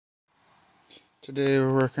Today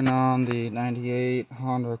we're working on the 98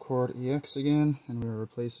 Honda Accord EX again, and we're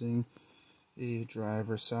replacing the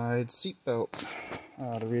driver's side seat belt.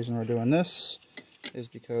 The reason we're doing this is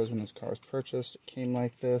because when this car was purchased, it came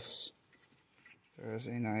like this. There's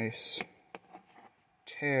a nice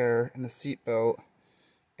tear in the seat belt.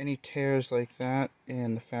 Any tears like that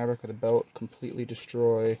in the fabric of the belt completely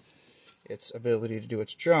destroy its ability to do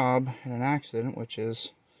its job in an accident, which is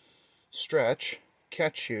stretch,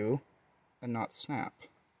 catch you, and not snap.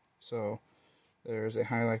 So there's a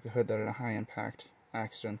high likelihood that in a high impact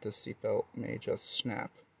accident this seatbelt may just snap.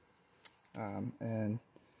 And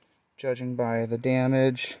judging by the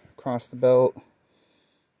damage across the belt,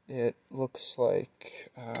 it looks like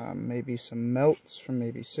maybe some melts from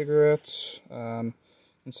maybe cigarettes, and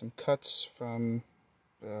some cuts from,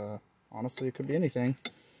 honestly it could be anything,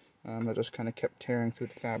 that just kind of kept tearing through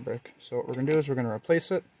the fabric. So what we're going to do is we're going to replace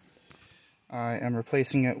it. I am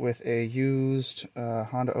replacing it with a used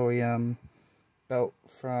Honda OEM belt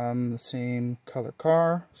from the same color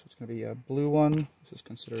car. So it's going to be a blue one. This is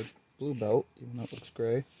considered blue belt, even though it looks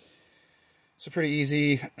gray. It's a pretty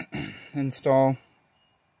easy install.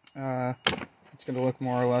 It's going to look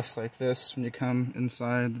more or less like this when you come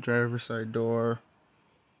inside the driver's side door.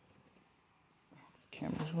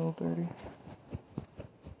 Camera's a little dirty.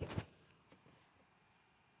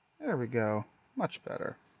 There we go. Much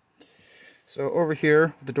better. So over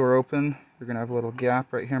here, with the door open, you're going to have a little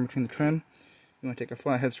gap right here in between the trim. You want to take a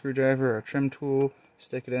flathead screwdriver or a trim tool,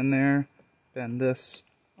 stick it in there, bend this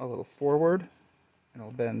a little forward, and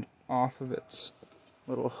it'll bend off of its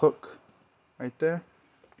little hook right there.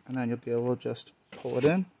 And then you'll be able to just pull it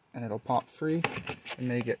in, and it'll pop free. It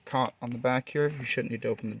may get caught on the back here. You shouldn't need to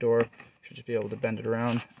open the door. You should just be able to bend it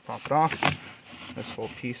around, pop it off. This whole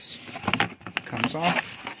piece comes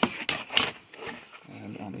off.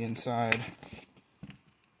 And on the inside,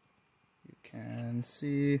 you can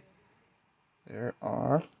see there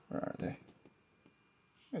are, where are they?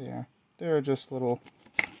 There they are. There are just little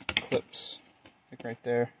clips, like right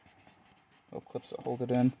there. Little clips that hold it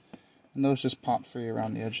in. And those just pop free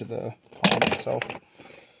around the edge of the column itself.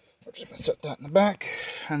 We're just going to set that in the back.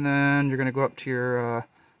 And then you're going to go up to your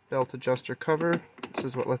belt adjuster cover. This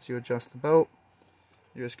is what lets you adjust the belt.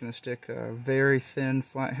 You're just going to stick a very thin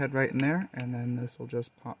flathead right in there, and then this will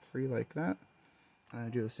just pop free like that. And I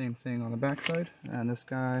do the same thing on the back side, and this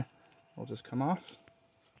guy will just come off.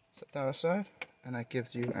 Set that aside, and that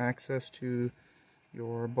gives you access to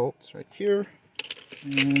your bolts right here.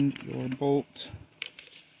 And your bolt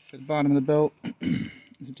at the bottom of the belt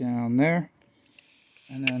is down there.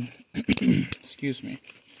 And then, excuse me,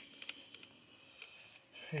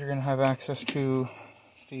 you're going to have access to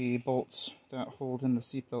the bolts that hold in the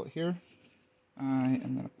seatbelt here. I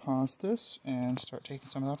am going to pause this and start taking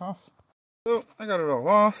some of that off. So I got it all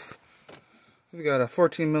off. We've got a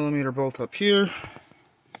 14mm bolt up here.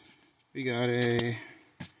 We got a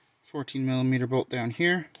 14mm bolt down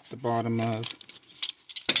here at the bottom of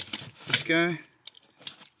this guy.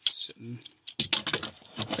 Sitting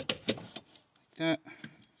like that.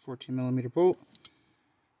 14mm bolt.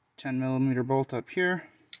 10mm bolt up here.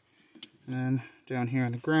 And then down here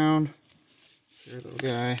on the ground, there's a little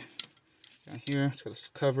guy down here. It's got this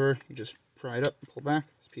cover. You just pry it up and pull back.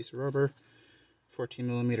 It's a piece of rubber,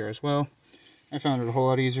 14mm as well. I found it a whole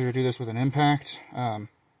lot easier to do this with an impact,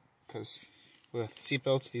 because with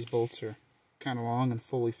seatbelts, these bolts are kind of long and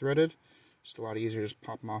fully threaded. Just a lot easier to just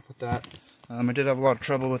pop them off with that. I did have a lot of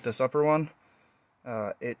trouble with this upper one.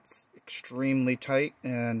 It's extremely tight,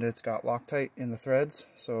 and it's got Loctite in the threads,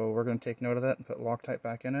 so we're going to take note of that and put Loctite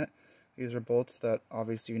back in it. These are bolts that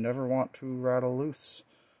obviously you never want to rattle loose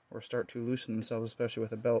or start to loosen themselves, especially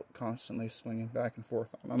with a belt constantly swinging back and forth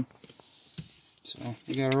on them. So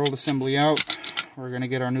you got our old assembly out. We're going to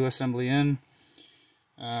get our new assembly in.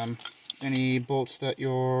 Any bolts that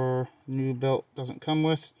your new belt doesn't come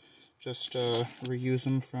with, just reuse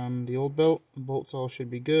them from the old belt. The bolts all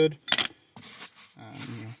should be good.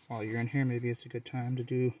 While you're in here, maybe it's a good time to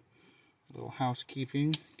do a little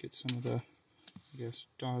housekeeping. Get some of the, I guess,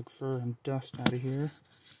 dog fur and dust out of here.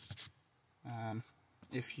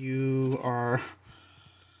 If you are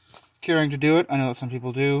caring to do it, I know that some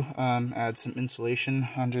people do, add some insulation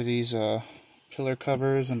under these pillar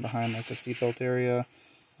covers and behind like the seatbelt area.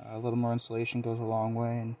 A little more insulation goes a long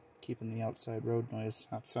way in keeping the outside road noise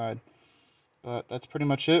outside. But that's pretty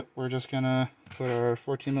much it. We're just going to put our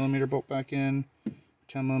 14mm bolt back in,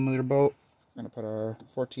 10mm bolt. We're going to put our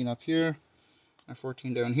 14 up here, our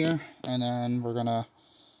 14 down here, and then we're going to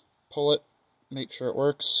pull it, make sure it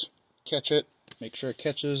works, catch it, make sure it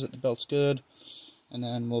catches, that the belt's good, and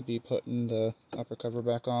then we'll be putting the upper cover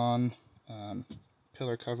back on,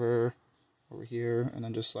 pillar cover, over here, and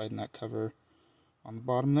then just sliding that cover on the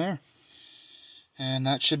bottom there. And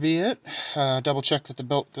that should be it. Double check that the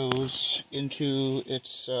belt goes into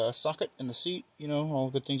its socket in the seat. You know,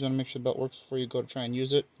 all good things. You want to make sure the belt works before you go to try and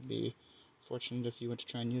use it. It'd be fortunate if you went to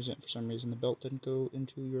try and use it and for some reason the belt didn't go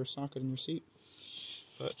into your socket in your seat.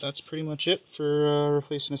 But that's pretty much it for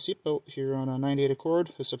replacing a seat belt here on a 98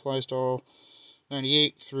 Accord. This applies to all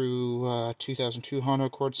 98 through 2002 Honda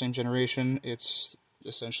Accord, same generation. It's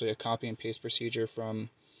essentially a copy and paste procedure from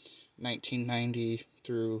 1990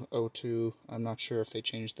 through 02. I'm not sure if they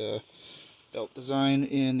changed the belt design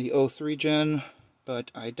in the 03 gen,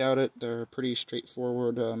 but I doubt it. They're pretty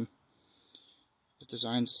straightforward the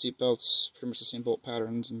designs of seat belts, pretty much the same bolt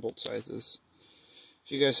patterns and bolt sizes.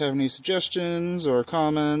 If you guys have any suggestions or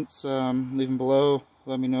comments, leave them below.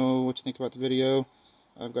 Let me know what you think about the video.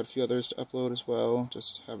 I've got a few others to upload as well,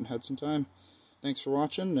 just haven't had some time. Thanks for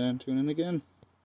watching, and tune in again.